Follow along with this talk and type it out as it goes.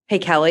Hey,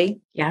 Kelly,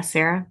 Yeah,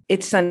 Sarah.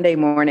 it's Sunday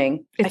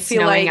morning. I It's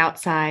feel snowing like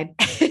outside.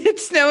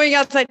 it's snowing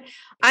outside.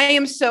 I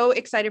am so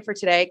excited for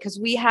today because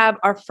we have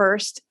our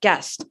first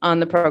guest on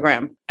the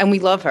program and we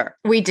love her.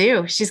 We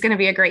do. She's going to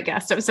be a great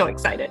guest. I'm so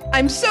excited.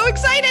 I'm so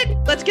excited.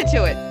 Let's get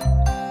to it.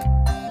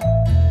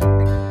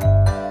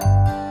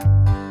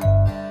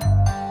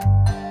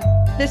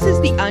 This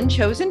is The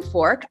Unchosen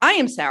Fork. I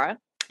am Sarah.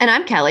 And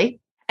I'm Kelly.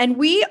 And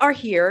we are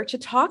here to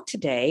talk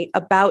today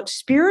about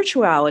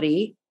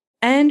spirituality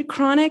and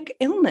chronic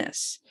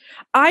illness.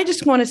 I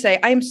just want to say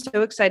I am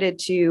so excited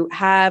to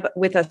have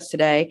with us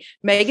today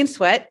Megan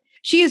Sweat.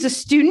 She is a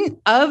student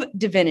of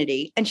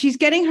divinity and she's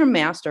getting her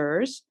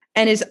master's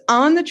and is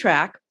on the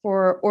track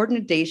for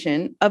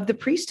ordination of the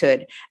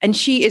priesthood. And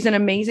she is an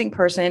amazing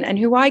person and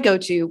who I go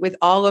to with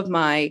all of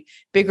my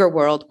bigger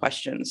world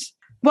questions.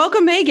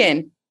 Welcome,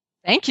 Megan.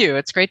 Thank you.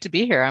 It's great to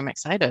be here. I'm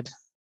excited.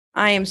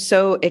 I am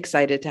so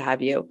excited to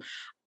have you.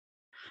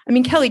 I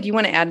mean, Kelly, do you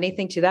want to add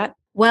anything to that?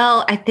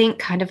 Well, I think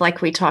kind of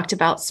like we talked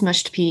about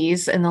smushed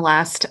peas in the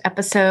last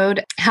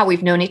episode, how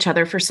we've known each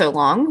other for so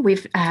long.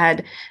 We've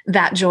had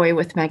that joy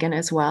with Megan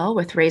as well,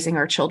 with raising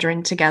our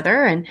children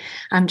together. And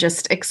I'm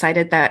just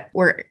excited that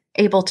we're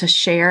able to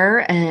share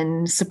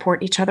and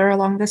support each other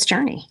along this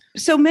journey.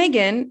 So,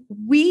 Megan,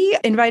 we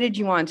invited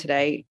you on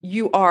today.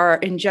 You are,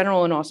 in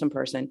general, an awesome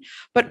person,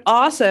 but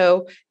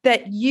also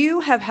that you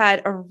have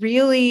had a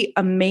really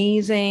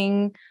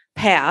amazing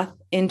path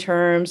in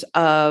terms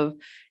of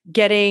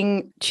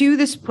getting to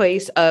this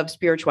place of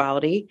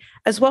spirituality,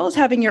 as well as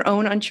having your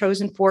own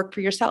unchosen fork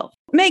for yourself.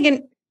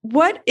 Megan,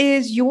 what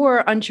is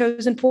your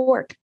unchosen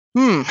fork?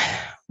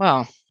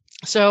 Well,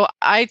 so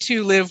I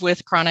too live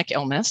with chronic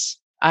illness.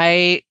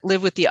 I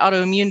live with the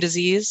autoimmune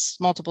disease,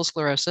 multiple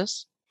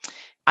sclerosis.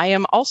 I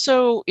am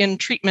also in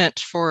treatment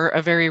for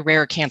a very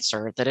rare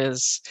cancer that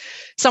is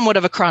somewhat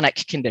of a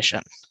chronic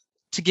condition.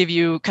 To give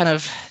you kind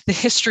of the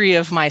history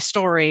of my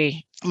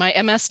story, my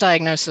MS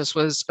diagnosis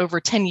was over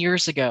 10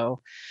 years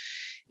ago.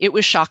 It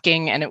was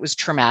shocking and it was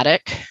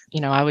traumatic.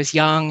 I was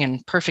young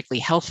and perfectly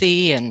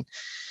healthy, and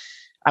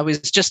I was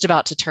just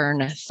about to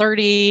turn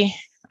 30.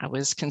 I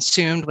was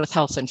consumed with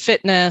health and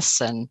fitness,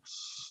 and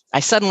I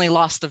suddenly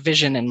lost the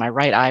vision in my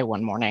right eye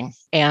one morning.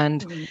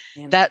 And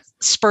that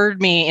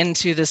spurred me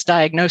into this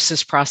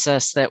diagnosis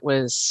process that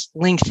was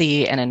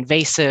lengthy and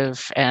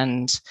invasive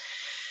and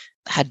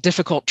had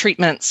difficult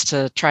treatments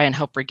to try and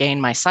help regain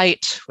my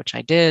sight, which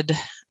I did.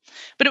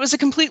 But it was a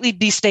completely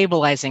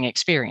destabilizing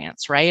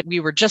experience, right? We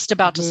were just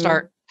about to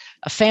start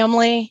a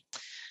family.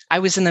 I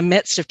was in the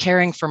midst of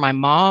caring for my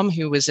mom,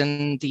 who was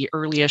in the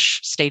early-ish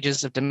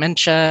stages of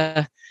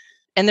dementia.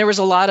 And there was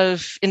a lot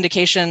of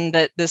indication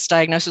that this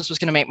diagnosis was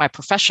going to make my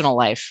professional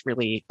life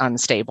really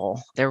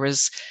unstable. There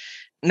was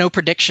no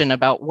prediction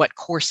about what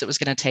course it was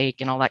going to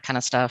take and all that kind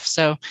of stuff.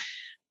 So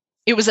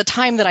it was a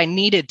time that I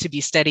needed to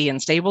be steady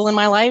and stable in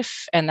my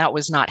life, and that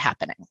was not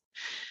happening.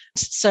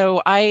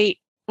 So I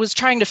was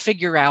trying to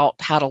figure out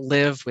how to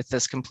live with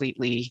this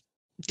completely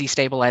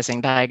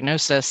destabilizing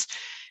diagnosis.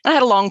 And I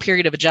had a long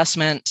period of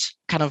adjustment,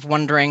 kind of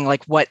wondering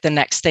like what the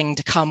next thing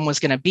to come was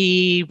going to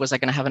be. Was I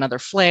going to have another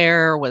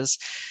flare? Was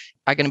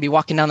I going to be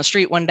walking down the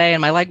street one day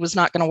and my leg was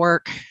not going to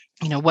work?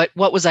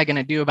 What was I going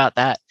to do about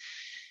that?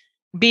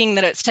 Being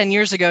that it's 10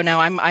 years ago now,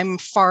 I'm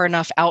far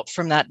enough out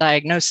from that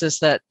diagnosis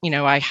that,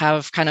 I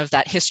have kind of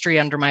that history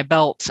under my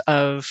belt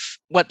of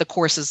what the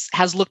course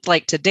has looked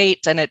like to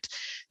date. And it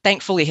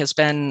thankfully has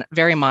been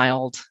very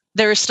mild.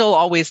 There is still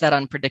always that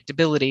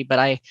unpredictability, but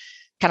I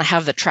kind of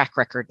have the track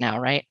record now,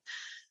 right?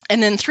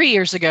 And then 3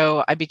 years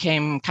ago, I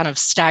became kind of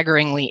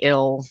staggeringly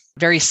ill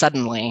very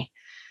suddenly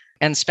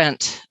and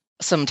spent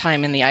some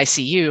time in the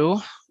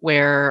ICU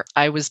where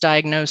I was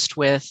diagnosed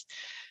with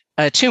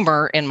a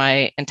tumor in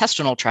my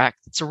intestinal tract.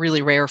 It's a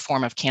really rare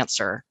form of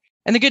cancer.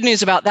 And the good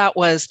news about that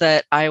was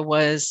that I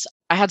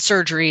had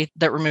surgery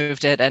that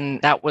removed it, and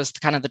that was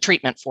kind of the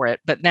treatment for it.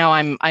 But now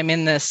I'm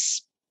in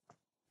this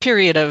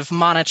period of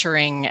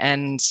monitoring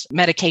and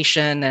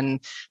medication and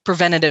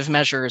preventative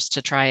measures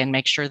to try and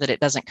make sure that it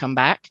doesn't come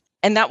back.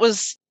 And that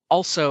was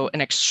also an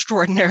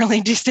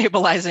extraordinarily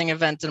destabilizing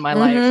event in my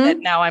life that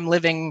now I'm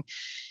living.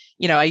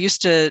 I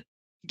used to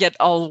get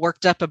all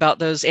worked up about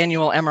those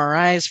annual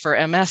MRIs for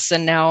MS,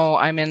 and now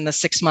I'm in the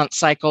 6-month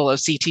cycle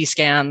of CT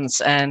scans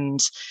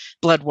and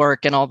blood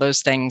work and all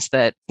those things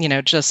that,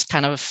 just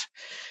kind of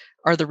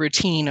are the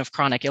routine of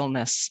chronic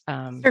illness.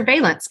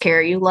 Surveillance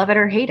care. You love it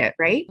or hate it,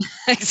 right?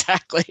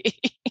 Exactly.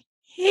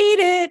 Hate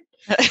it.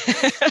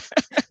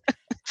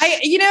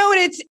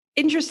 It's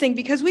interesting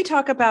because we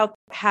talk about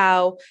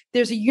how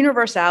there's a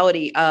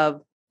universality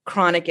of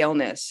chronic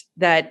illness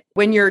that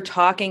when you're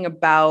talking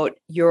about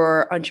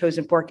your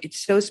unchosen fork, it's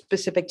so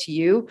specific to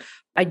you.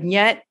 And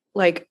yet,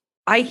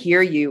 I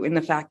hear you in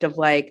the fact of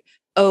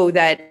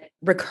that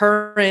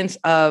recurrence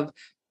of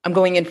I'm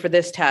going in for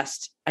this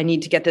test. I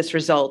need to get this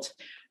result.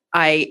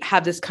 I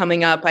have this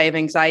coming up. I have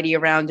anxiety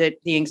around it.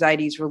 The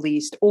anxiety is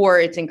released or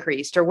it's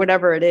increased or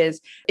whatever it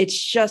is.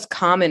 It's just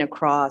common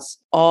across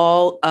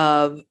all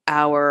of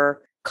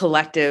our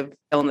collective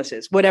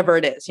illnesses, whatever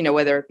it is,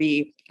 whether it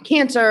be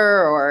cancer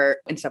or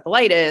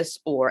encephalitis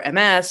or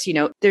MS,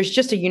 there's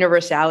just a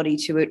universality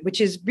to it,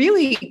 which is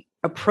really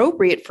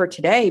appropriate for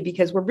today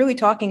because we're really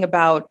talking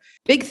about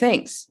big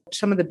things,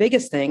 some of the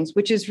biggest things,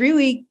 which is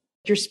really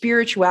your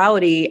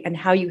spirituality and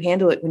how you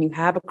handle it when you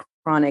have a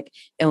chronic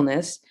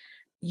illness.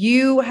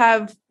 You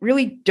have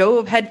really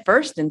dove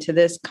headfirst into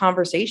this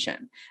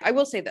conversation. I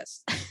will say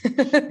this.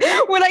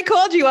 When I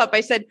called you up,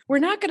 I said, we're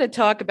not going to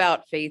talk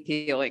about faith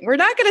healing. We're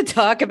not going to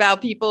talk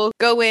about people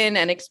go in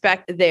and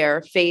expect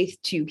their faith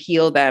to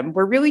heal them.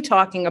 We're really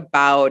talking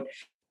about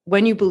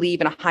when you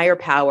believe in a higher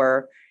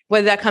power,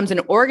 whether that comes in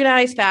an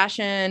organized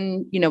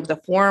fashion, with a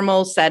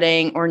formal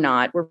setting or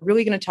not. We're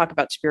really going to talk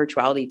about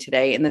spirituality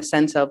today in the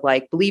sense of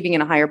like believing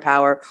in a higher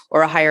power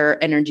or a higher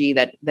energy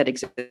that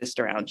exists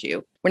around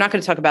you. We're not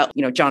going to talk about,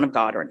 John of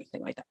God or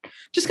anything like that.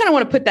 Just kind of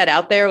want to put that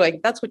out there.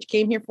 Like, that's what you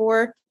came here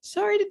for.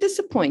 Sorry to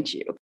disappoint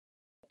you.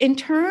 In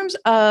terms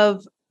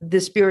of the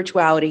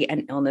spirituality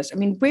and illness,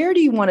 where do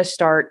you want to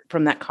start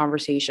from that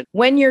conversation?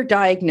 When you're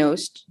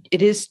diagnosed,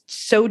 it is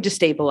so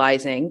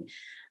destabilizing.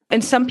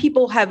 And some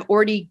people have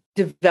already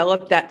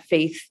developed that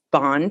faith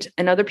bond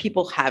and other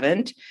people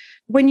haven't.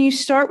 When you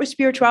start with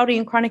spirituality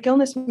and chronic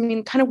illness,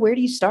 kind of where do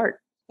you start?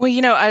 Well,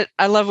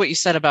 I love what you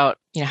said about,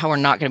 how we're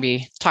not going to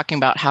be talking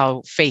about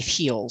how faith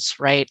heals,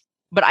 right?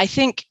 But I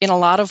think in a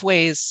lot of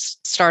ways,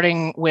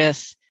 starting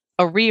with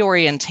a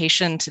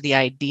reorientation to the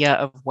idea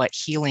of what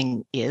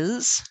healing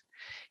is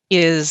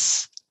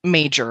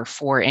major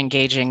for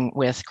engaging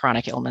with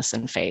chronic illness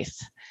and faith.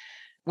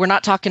 We're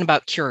not talking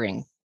about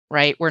curing,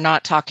 right? We're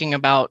not talking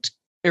about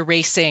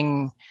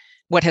erasing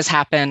what has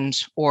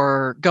happened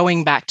or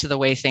going back to the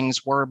way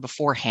things were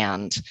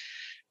beforehand.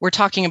 We're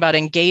talking about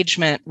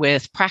engagement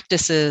with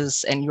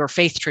practices and your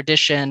faith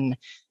tradition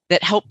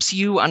that helps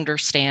you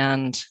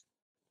understand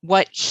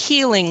what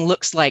healing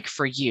looks like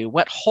for you,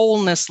 what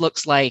wholeness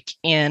looks like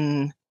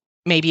in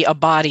maybe a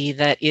body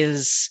that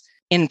is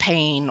in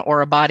pain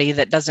or a body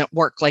that doesn't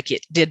work like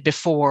it did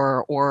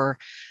before, or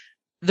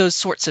those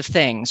sorts of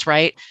things,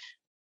 right?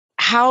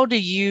 How do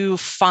you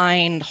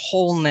find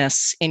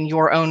wholeness in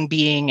your own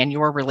being and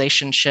your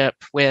relationship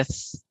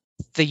with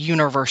the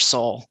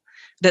universal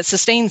that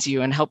sustains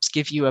you and helps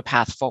give you a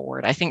path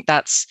forward? I think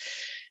that's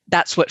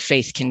what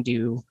faith can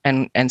do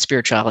and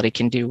spirituality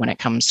can do when it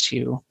comes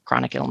to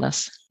chronic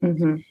illness.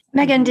 Mm-hmm.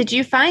 Megan, did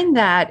you find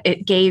that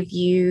it gave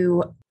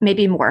you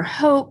maybe more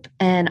hope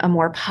and a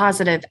more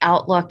positive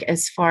outlook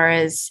as far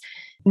as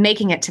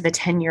making it to the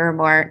 10-year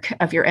mark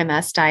of your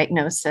MS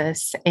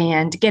diagnosis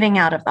and getting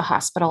out of the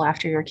hospital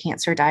after your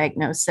cancer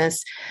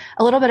diagnosis?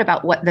 A little bit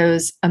about what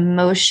those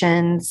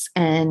emotions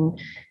and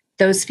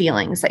those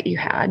feelings that you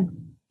had.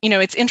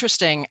 It's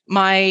interesting.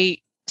 My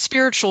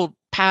spiritual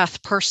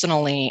path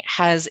personally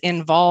has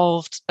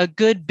involved a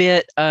good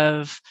bit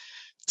of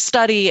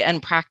study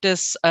and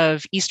practice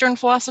of Eastern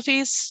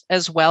philosophies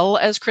as well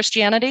as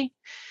Christianity.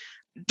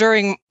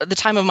 During the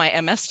time of my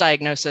MS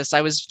diagnosis,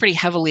 I was pretty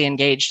heavily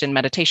engaged in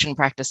meditation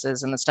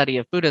practices and the study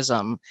of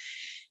Buddhism.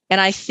 And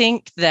I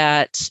think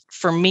that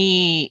for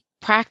me,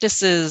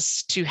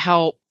 practices to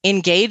help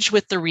engage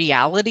with the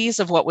realities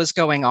of what was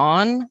going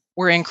on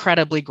were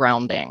incredibly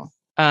grounding,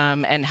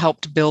 and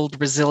helped build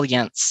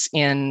resilience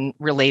in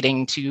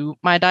relating to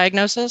my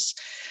diagnosis.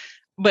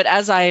 But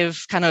as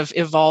I've kind of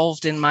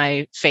evolved in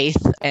my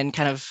faith and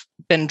kind of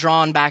been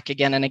drawn back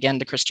again and again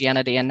to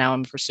Christianity, and now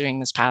I'm pursuing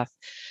this path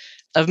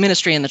of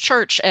ministry in the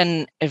church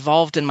and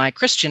evolved in my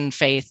Christian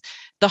faith,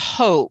 the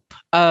hope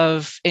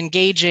of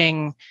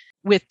engaging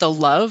with the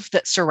love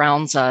that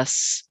surrounds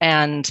us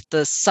and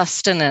the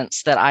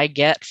sustenance that I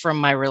get from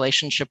my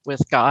relationship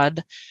with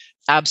God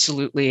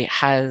absolutely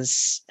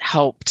has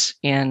helped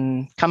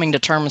in coming to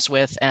terms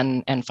with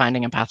and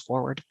finding a path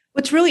forward.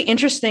 What's really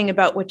interesting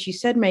about what you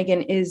said,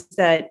 Megan, is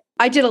that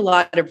I did a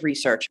lot of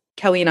research.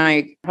 Kelly and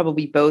I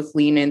probably both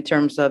lean in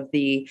terms of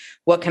the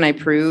what can I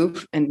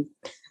prove? And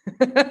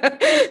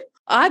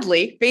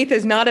oddly, faith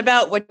is not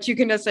about what you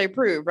can necessarily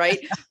prove,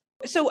 right?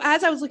 So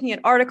as I was looking at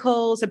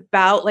articles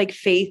about like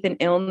faith and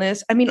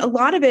illness, a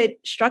lot of it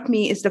struck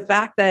me is the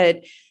fact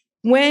that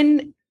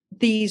when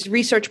these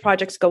research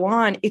projects go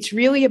on, it's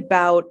really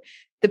about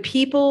the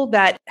people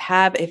that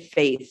have a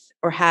faith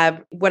or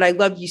have what I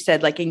love you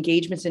said, like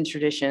engagements and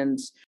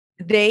traditions.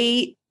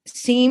 They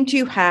seem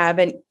to have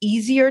an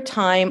easier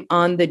time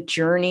on the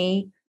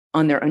journey,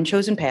 on their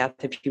unchosen path,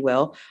 if you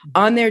will,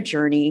 on their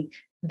journey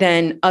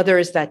than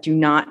others that do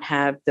not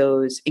have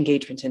those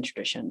engagements and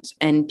traditions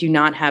and do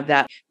not have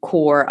that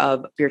core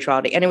of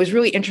spirituality. And it was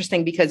really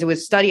interesting because it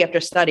was study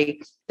after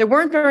study. There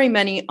weren't very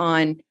many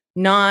on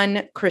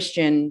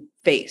non-Christian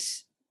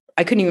faiths.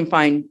 I couldn't even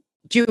find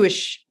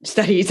Jewish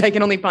studies. I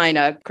can only find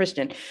a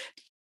Christian.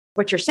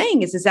 What you're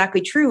saying is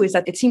exactly true, is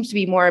that it seems to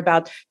be more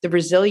about the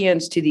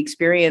resilience to the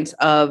experience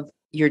of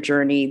your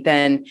journey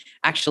than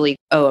actually,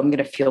 I'm going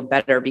to feel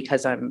better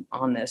because I'm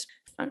on this.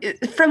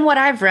 From what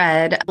I've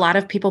read, a lot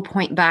of people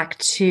point back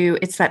to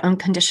it's that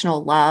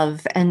unconditional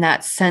love and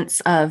that sense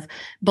of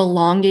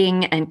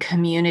belonging and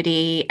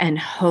community and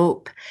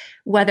hope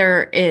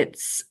whether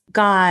it's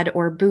God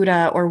or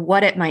Buddha or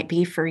what it might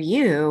be for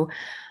you,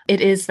 it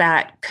is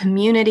that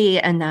community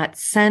and that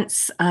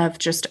sense of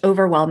just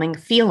overwhelming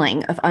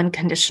feeling of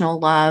unconditional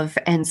love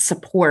and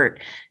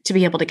support to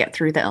be able to get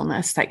through the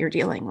illness that you're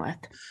dealing with.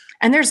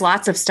 And there's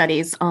lots of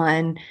studies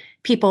on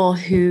people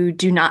who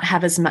do not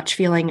have as much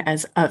feeling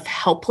as of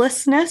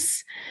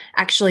helplessness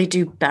actually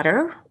do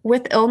better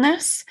with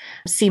illness,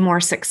 see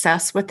more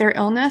success with their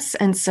illness.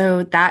 And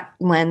so that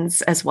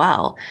lends as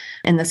well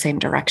in the same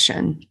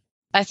direction.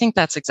 I think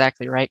that's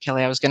exactly right,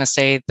 Kelly. I was going to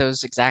say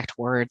those exact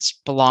words,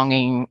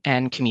 belonging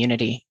and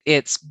community.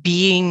 It's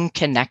being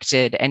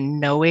connected and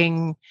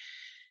knowing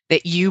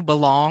that you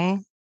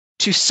belong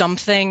to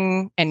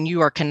something and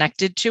you are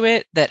connected to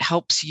it that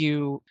helps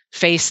you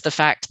face the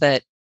fact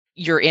that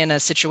you're in a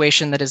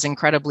situation that is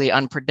incredibly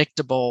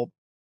unpredictable,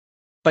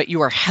 but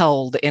you are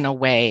held in a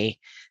way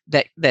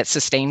that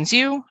sustains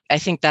you. I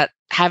think that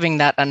having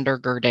that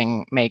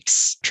undergirding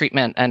makes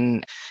treatment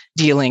and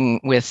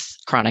dealing with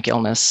chronic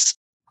illness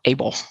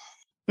able.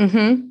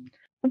 Mm-hmm.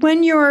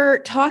 When you're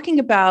talking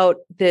about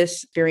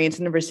this experience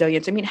and the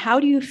resilience, I mean, how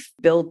do you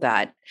build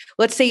that?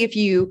 Let's say if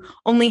you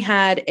only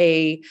had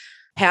a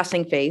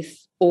passing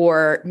faith,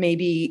 or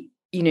maybe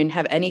you didn't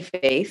have any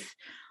faith,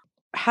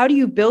 how do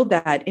you build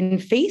that in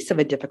face of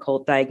a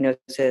difficult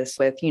diagnosis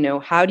with,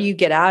 how do you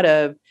get out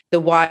of the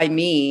why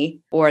me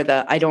or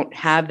the I don't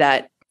have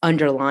that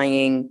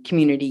underlying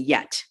community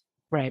yet?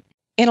 Right.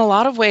 In a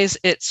lot of ways,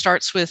 it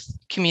starts with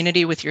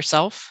community with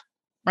yourself,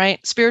 right?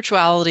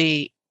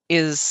 Spirituality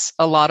is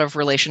a lot of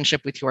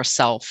relationship with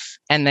yourself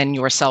and then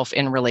yourself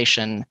in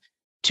relation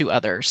to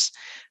others.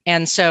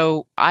 And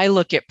so I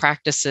look at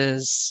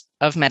practices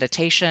of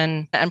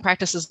meditation and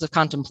practices of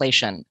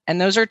contemplation. And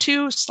those are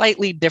two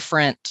slightly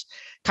different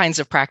kinds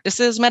of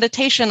practices.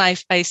 Meditation,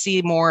 I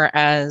see more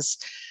as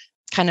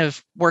kind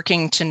of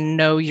working to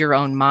know your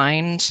own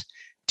mind,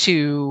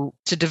 to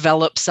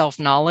develop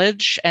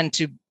self-knowledge and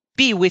to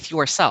be with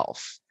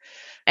yourself.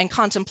 And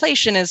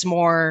contemplation is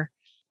more,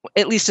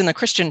 at least in the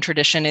Christian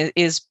tradition,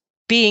 is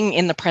being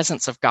in the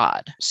presence of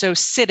God. So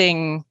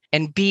sitting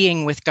and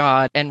being with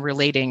God and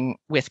relating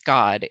with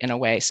God in a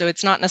way. So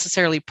it's not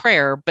necessarily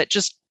prayer, but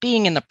just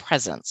being in the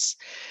presence.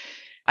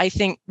 I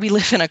think we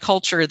live in a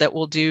culture that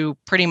will do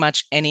pretty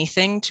much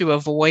anything to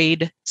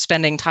avoid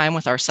spending time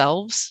with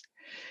ourselves.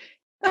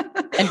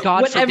 And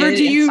God Whatever forbid,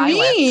 do you in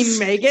mean, silence.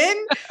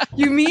 Megan?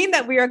 You mean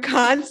that we are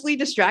constantly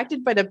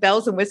distracted by the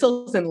bells and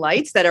whistles and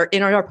lights that are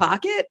in our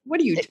pocket?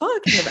 What are you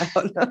talking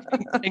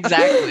about?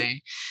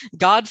 Exactly.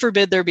 God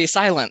forbid there be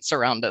silence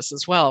around us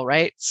as well,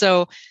 right?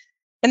 So,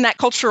 and that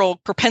cultural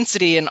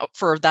propensity and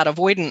for that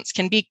avoidance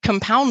can be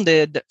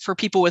compounded for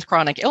people with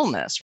chronic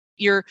illness.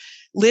 You're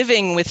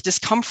living with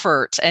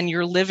discomfort and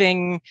you're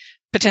living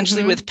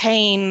potentially with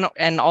pain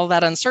and all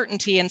that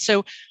uncertainty. And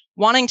so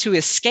wanting to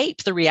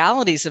escape the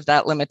realities of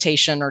that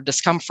limitation or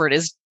discomfort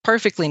is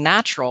perfectly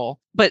natural.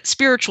 But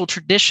spiritual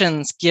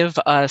traditions give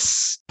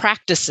us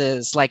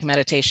practices like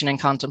meditation and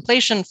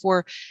contemplation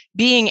for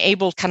being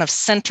able to kind of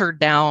center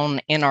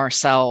down in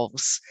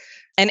ourselves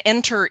and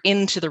enter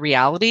into the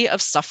reality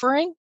of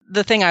suffering.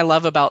 The thing I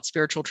love about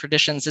spiritual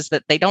traditions is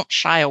that they don't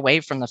shy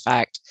away from the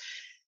fact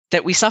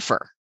that we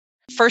suffer.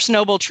 First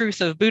noble truth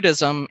of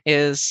Buddhism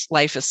is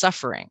life is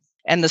suffering.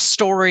 And the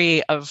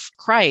story of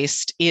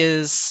Christ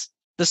is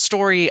the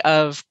story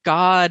of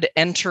God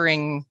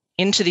entering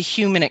into the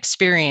human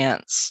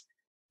experience,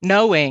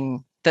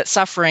 knowing that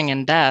suffering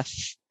and death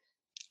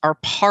are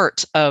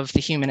part of the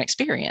human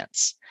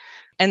experience.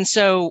 And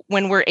so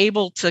when we're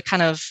able to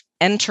kind of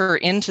enter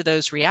into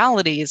those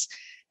realities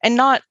and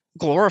not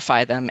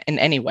glorify them in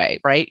any way,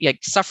 right? Like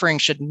suffering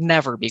should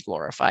never be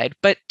glorified,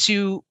 but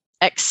to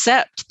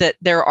accept that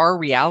there are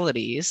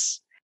realities,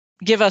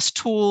 give us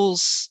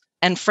tools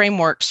and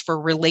frameworks for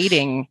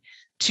relating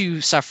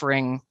to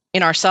suffering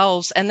in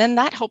ourselves. And then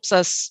that helps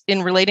us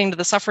in relating to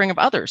the suffering of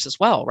others as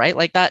well, right?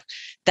 Like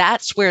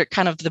that's where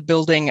kind of the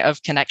building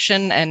of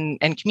connection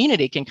and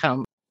community can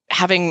come.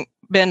 Having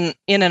been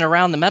in and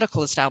around the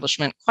medical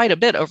establishment quite a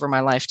bit over my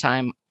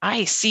lifetime,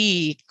 I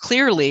see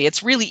clearly,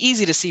 it's really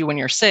easy to see when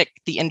you're sick,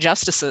 the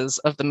injustices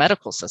of the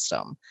medical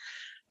system,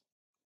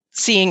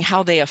 seeing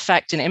how they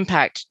affect and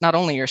impact not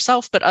only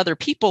yourself, but other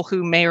people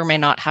who may or may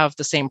not have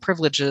the same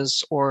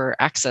privileges or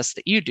access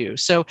that you do.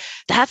 So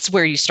that's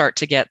where you start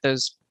to get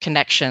those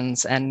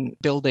connections and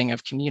building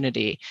of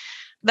community.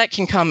 That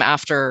can come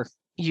after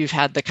you've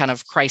had the kind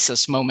of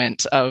crisis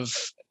moment of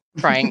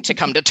trying to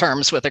come to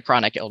terms with a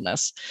chronic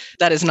illness.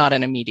 That is not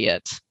an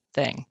immediate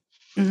thing.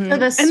 So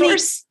the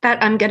source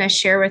that I'm going to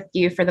share with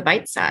you for the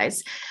bite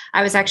size,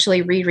 I was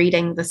actually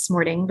rereading this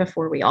morning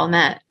before we all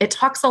met. It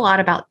talks a lot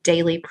about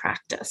daily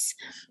practice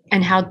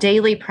and how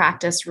daily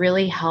practice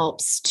really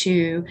helps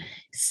to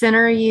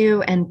center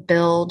you and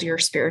build your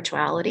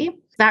spirituality.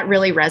 That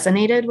really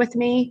resonated with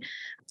me.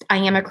 I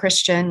am a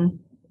Christian.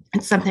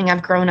 It's something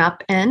I've grown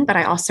up in, but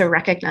I also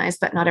recognize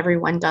that not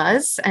everyone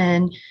does.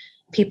 And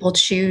people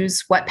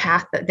choose what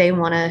path that they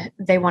want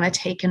to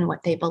take and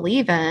what they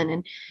believe in.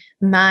 And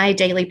My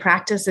daily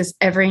practice is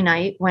every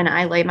night when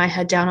I lay my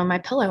head down on my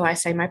pillow, I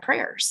say my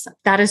prayers.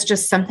 That is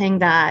just something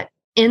that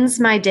ends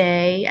my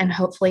day and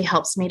hopefully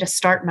helps me to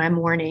start my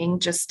morning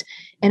just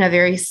in a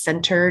very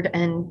centered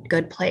and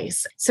good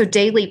place. So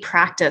daily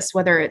practice,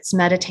 whether it's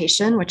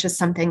meditation, which is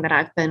something that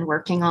I've been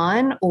working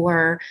on,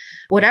 or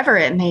whatever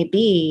it may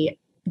be,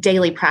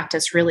 daily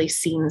practice really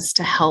seems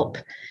to help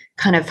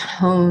kind of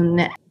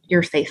hone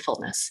your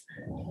faithfulness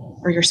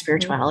or your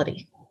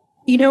spirituality.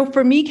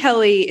 For me,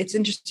 Kelly, it's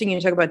interesting you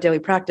talk about daily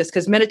practice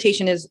because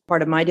meditation is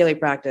part of my daily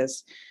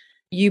practice.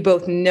 You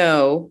both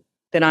know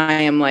that I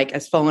am like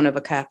as fallen of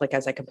a Catholic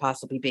as I can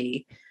possibly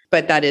be,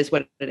 but that is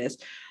what it is.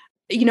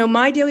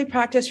 My daily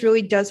practice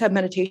really does have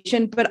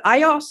meditation, but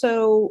I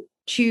also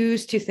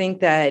choose to think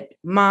that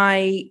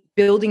my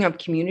building of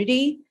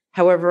community,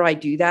 however I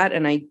do that,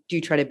 and I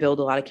do try to build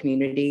a lot of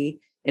community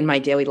in my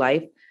daily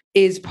life,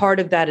 is part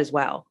of that as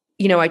well.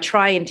 I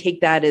try and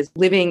take that as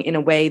living in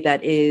a way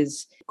that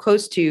is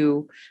close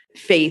to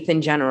faith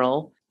in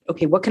general.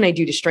 Okay, what can I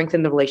do to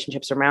strengthen the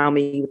relationships around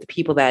me with the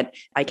people that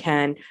I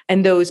can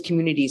and those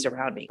communities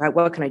around me? Right?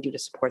 What can I do to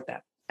support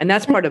that? And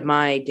that's part of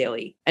my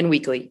daily and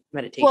weekly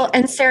meditation. Well,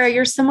 and Sarah,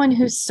 you're someone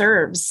who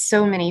serves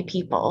so many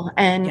people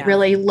and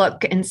really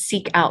look and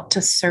seek out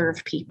to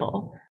serve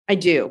people. I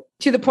do,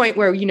 to the point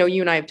where,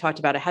 you and I have talked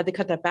about, I had to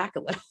cut that back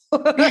a little.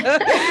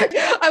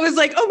 I was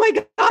like, oh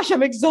my gosh,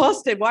 I'm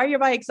exhausted. Why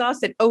am I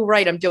exhausted? Oh,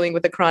 right. I'm dealing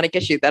with a chronic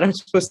issue that I'm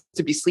supposed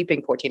to be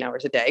sleeping 14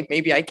 hours a day.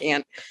 Maybe I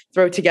can't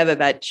throw together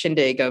that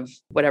shindig of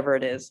whatever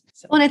it is.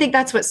 So. Well, and I think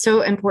that's what's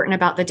so important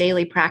about the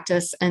daily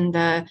practice and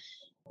the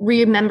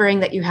remembering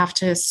that you have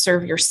to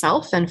serve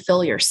yourself and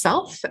fill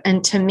yourself.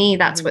 And to me,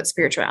 that's what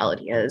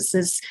spirituality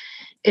is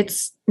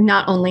it's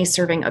not only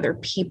serving other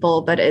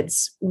people, but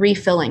it's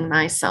refilling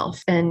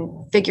myself and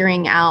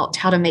figuring out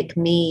how to make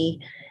me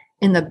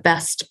in the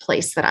best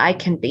place that I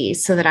can be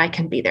so that I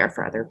can be there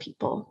for other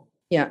people.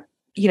 Yeah.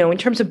 In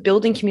terms of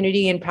building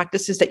community and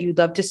practices that you'd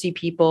love to see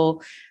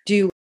people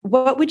do,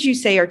 what would you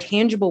say are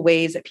tangible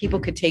ways that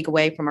people could take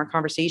away from our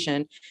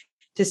conversation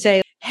to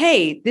say,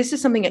 hey, this is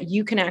something that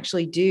you can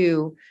actually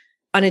do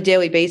on a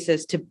daily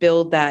basis to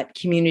build that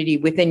community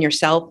within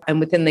yourself and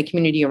within the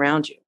community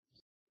around you?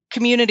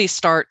 Community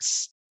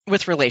starts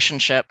with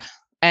relationship,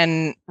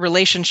 and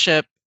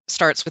relationship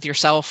starts with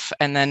yourself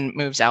and then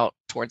moves out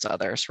towards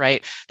others,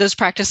 right? Those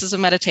practices of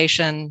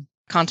meditation,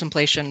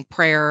 contemplation,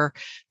 prayer,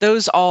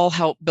 those all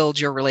help build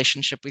your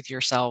relationship with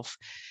yourself.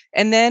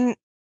 And then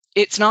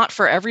it's not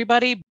for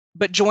everybody,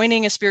 but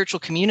joining a spiritual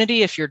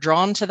community, if you're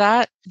drawn to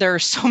that, there are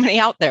so many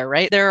out there,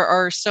 right? There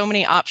are so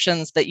many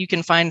options that you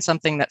can find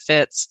something that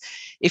fits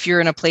if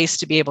you're in a place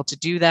to be able to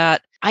do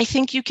that. I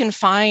think you can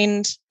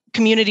find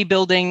community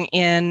building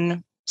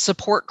in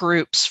support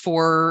groups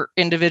for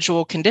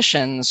individual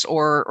conditions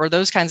or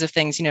those kinds of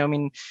things.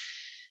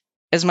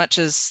 As much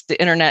as the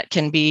internet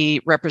can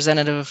be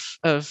representative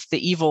of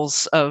the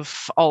evils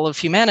of all of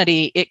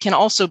humanity, it can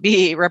also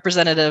be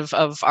representative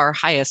of our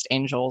highest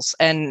angels.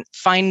 And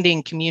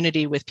finding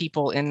community with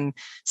people in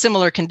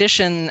similar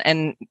condition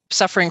and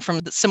suffering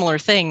from similar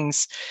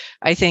things,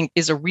 I think,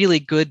 is a really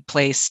good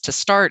place to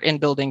start in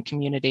building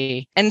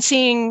community and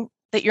seeing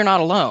that you're not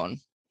alone.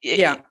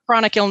 Yeah.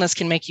 Chronic illness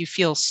can make you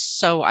feel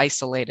so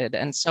isolated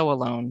and so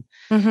alone.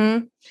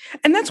 Mm-hmm.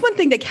 And that's one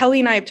thing that Kelly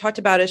and I have talked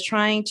about, is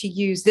trying to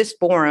use this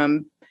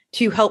forum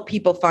to help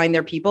people find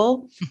their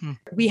people. Mm-hmm.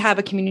 We have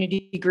a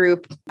community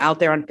group out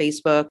there on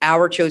Facebook,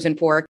 Our Chosen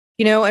Fork,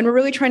 and we're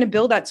really trying to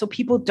build that so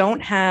people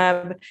don't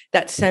have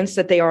that sense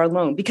that they are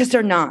alone, because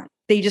they're not.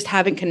 They just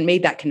haven't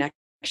made that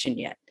connection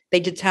yet.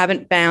 They just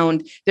haven't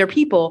found their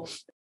people.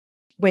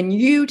 When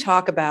you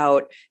talk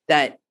about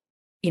that,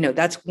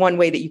 that's one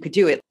way that you could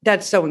do it.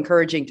 That's so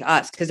encouraging to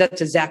us, because that's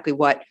exactly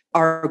what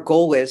our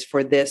goal is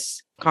for this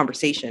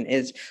conversation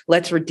is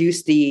let's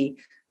reduce the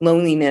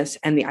loneliness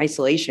and the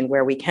isolation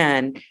where we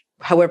can,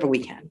 however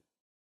we can.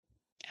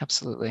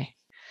 Absolutely.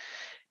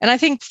 And I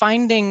think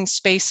finding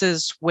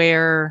spaces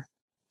where,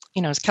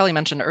 as Kelly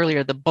mentioned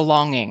earlier, the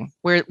belonging,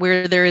 where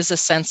there is a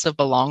sense of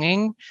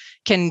belonging,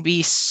 can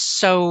be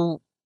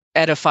so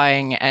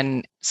edifying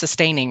and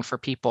sustaining for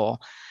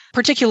people,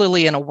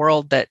 particularly in a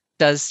world that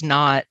does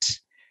not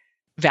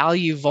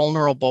value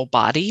vulnerable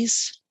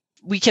bodies.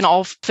 We can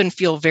often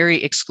feel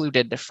very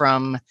excluded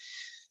from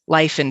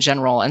life in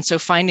general. And so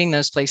finding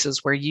those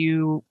places where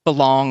you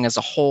belong as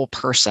a whole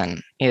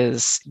person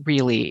is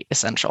really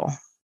essential.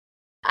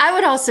 I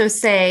would also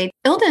say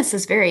illness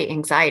is very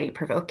anxiety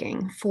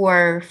provoking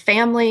for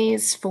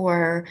families,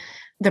 for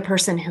the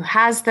person who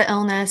has the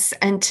illness.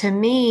 And to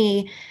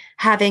me,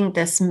 having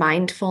this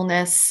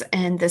mindfulness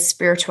and this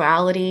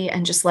spirituality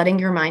and just letting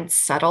your mind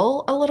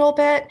settle a little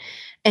bit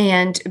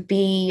and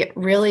be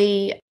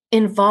really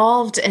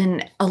involved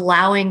in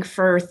allowing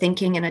for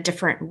thinking in a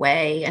different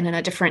way and in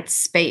a different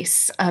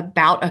space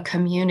about a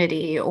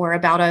community or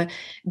about a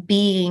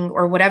being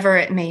or whatever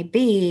it may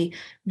be,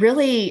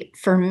 really,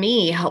 for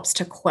me, helps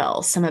to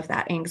quell some of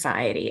that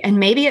anxiety. And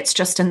maybe it's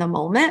just in the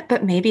moment,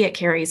 but maybe it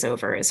carries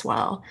over as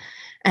well.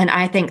 And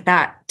I think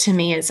that, to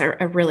me, is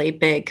a really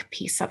big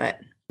piece of it.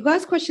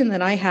 Last question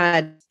that I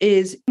had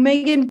is,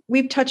 Megan,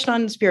 we've touched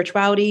on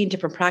spirituality and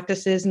different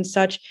practices and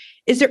such.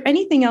 Is there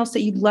anything else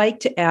that you'd like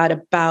to add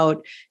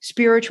about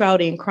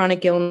spirituality and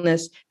chronic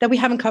illness that we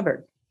haven't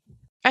covered?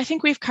 I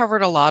think we've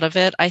covered a lot of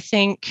it. I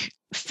think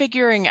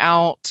figuring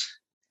out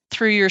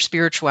through your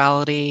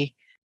spirituality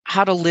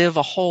how to live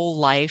a whole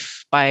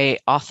life by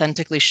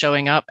authentically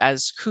showing up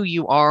as who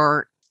you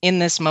are in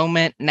this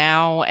moment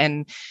now,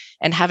 and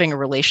having a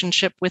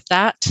relationship with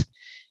that.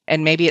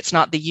 And maybe it's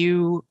not the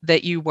you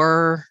that you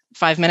were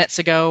 5 minutes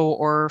ago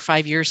or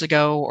 5 years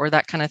ago or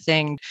that kind of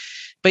thing,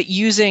 but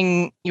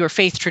using your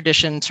faith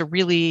tradition to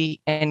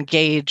really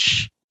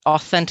engage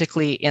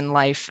authentically in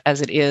life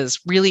as it is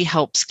really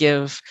helps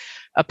give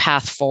a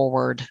path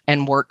forward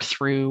and work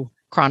through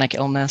chronic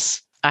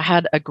illness. I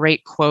had a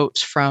great quote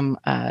from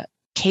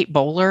Kate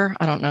Bowler.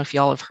 I don't know if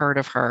y'all have heard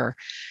of her.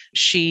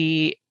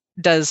 She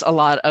does a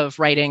lot of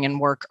writing and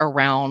work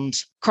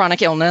around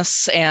chronic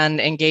illness and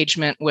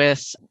engagement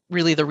with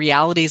really the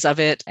realities of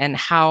it and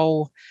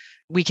how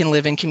we can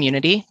live in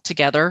community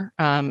together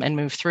and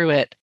move through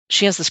it.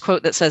 She has this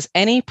quote that says,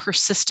 "Any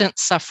persistent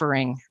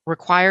suffering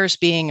requires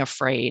being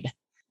afraid,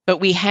 but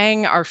we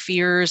hang our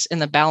fears in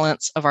the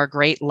balance of our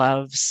great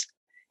loves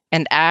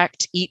and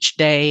act each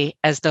day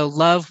as though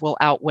love will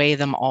outweigh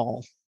them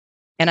all."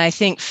 And I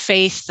think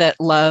faith that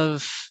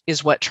love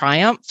is what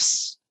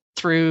triumphs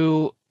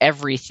through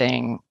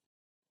everything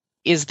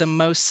is the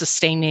most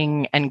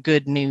sustaining and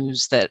good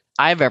news that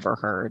I've ever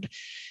heard.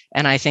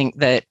 And I think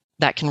that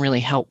that can really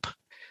help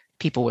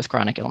people with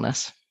chronic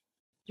illness.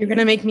 You're going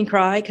to make me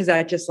cry because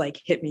that just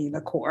hit me in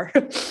the core.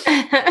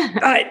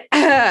 But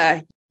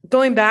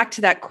going back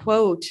to that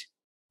quote,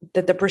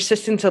 that the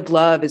persistence of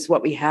love is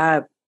what we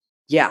have.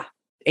 Yeah.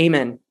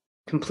 Amen.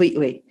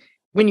 Completely.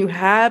 When you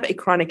have a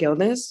chronic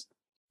illness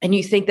and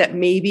you think that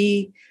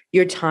maybe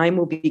your time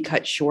will be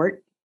cut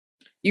short,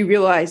 you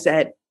realize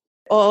that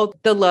all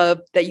the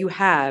love that you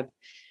have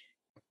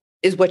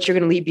is what you're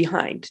going to leave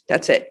behind.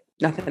 That's it.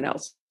 Nothing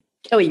else.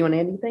 Kelly, you want to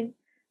add anything?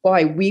 While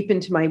I weep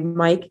into my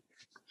mic.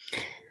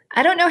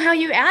 I don't know how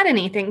you add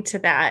anything to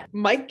that.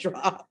 Mic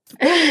drop.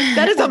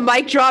 That is a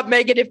mic drop,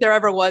 Megan, if there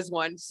ever was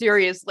one.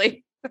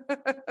 Seriously.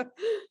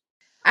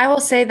 I will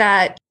say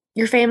that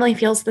your family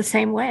feels the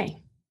same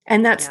way.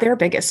 And that's their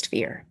biggest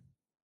fear,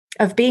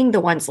 of being the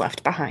ones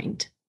left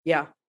behind.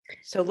 Yeah.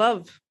 So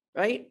love,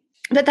 right?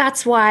 But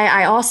that's why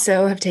I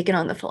also have taken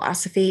on the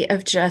philosophy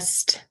of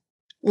just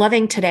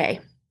loving today,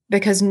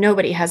 because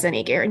nobody has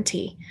any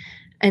guarantee.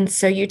 And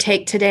so you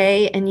take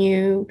today and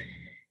you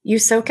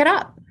soak it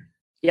up.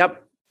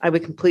 Yep. I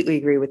would completely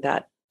agree with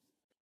that.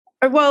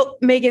 Well,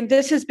 Megan,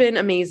 this has been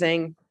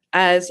amazing.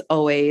 As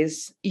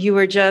always, you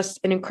are just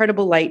an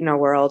incredible light in our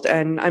world.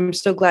 And I'm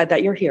so glad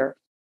that you're here.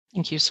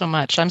 Thank you so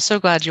much. I'm so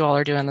glad you all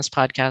are doing this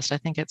podcast. I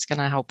think it's going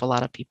to help a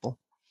lot of people.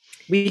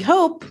 We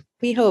hope.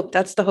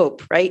 That's the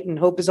hope, right? And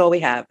hope is all we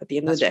have at the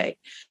end of the day. Right.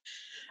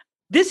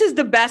 This is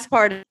the best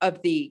part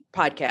of the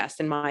podcast,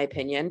 in my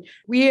opinion.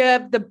 We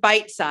have the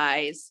bite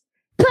size.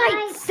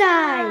 Bite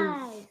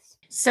size.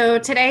 So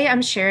today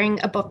I'm sharing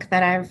a book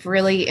that I've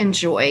really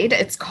enjoyed.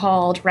 It's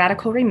called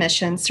Radical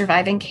Remission: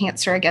 Surviving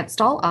Cancer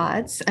Against All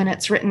Odds. And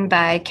it's written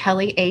by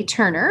Kelly A.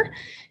 Turner,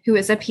 who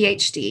is a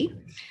PhD.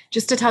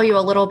 Just to tell you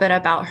a little bit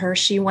about her,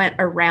 she went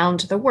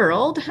around the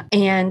world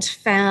and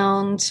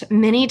found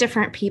many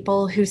different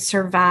people who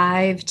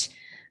survived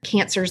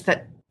cancers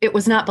that it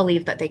was not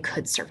believed that they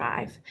could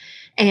survive.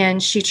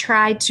 And she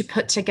tried to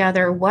put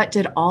together, what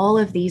did all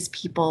of these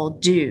people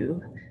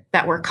do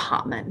that were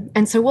common?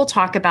 And so we'll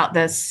talk about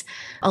this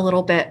a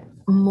little bit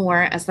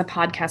more as the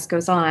podcast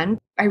goes on.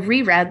 I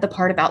reread the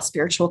part about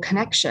spiritual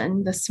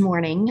connection this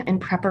morning in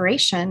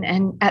preparation.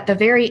 And at the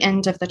very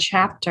end of the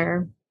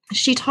chapter,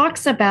 she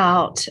talks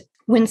about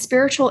when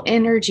spiritual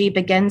energy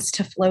begins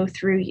to flow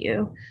through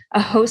you,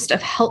 a host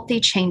of healthy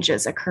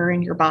changes occur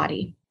in your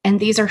body. And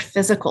these are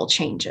physical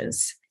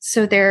changes.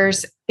 So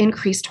there's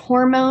increased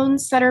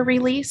hormones that are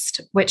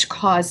released, which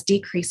cause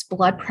decreased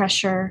blood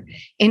pressure,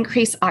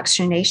 increased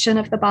oxygenation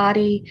of the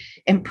body,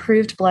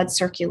 improved blood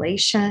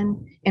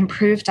circulation,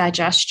 improved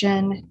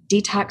digestion,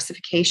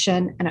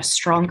 detoxification, and a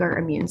stronger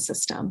immune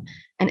system.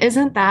 And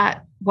isn't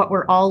that what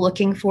we're all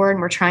looking for and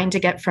we're trying to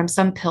get from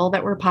some pill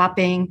that we're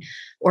popping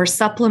or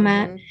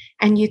supplement? Mm-hmm.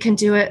 And you can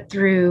do it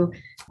through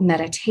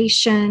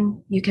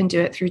meditation. You can do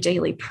it through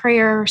daily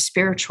prayer,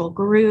 spiritual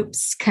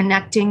groups,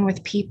 connecting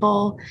with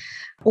people,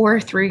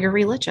 or through your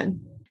religion.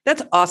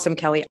 That's awesome,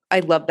 Kelly. I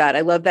love that.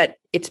 I love that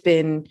it's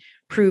been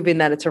proven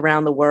that it's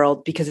around the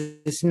world, because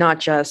it's not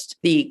just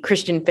the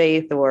Christian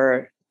faith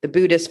or the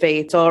Buddhist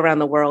faith. It's all around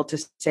the world to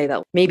say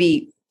that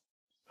maybe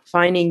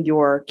finding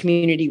your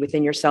community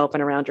within yourself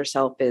and around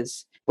yourself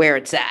is where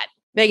it's at.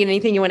 Megan,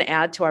 anything you want to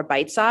add to our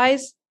bite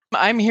size?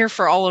 I'm here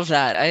for all of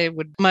that. I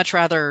would much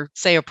rather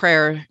say a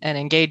prayer and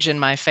engage in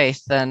my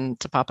faith than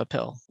to pop a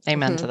pill.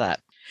 Amen to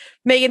that.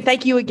 Megan,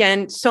 thank you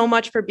again so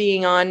much for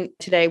being on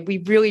today. We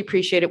really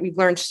appreciate it. We've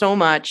learned so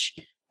much.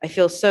 I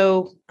feel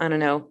so,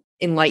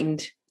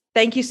 enlightened.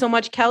 Thank you so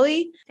much,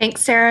 Kelly.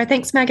 Thanks, Sarah.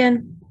 Thanks,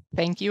 Megan.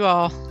 Thank you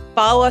all.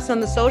 Follow us on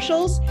the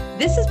socials.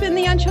 This has been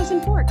The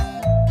Unchosen Fork.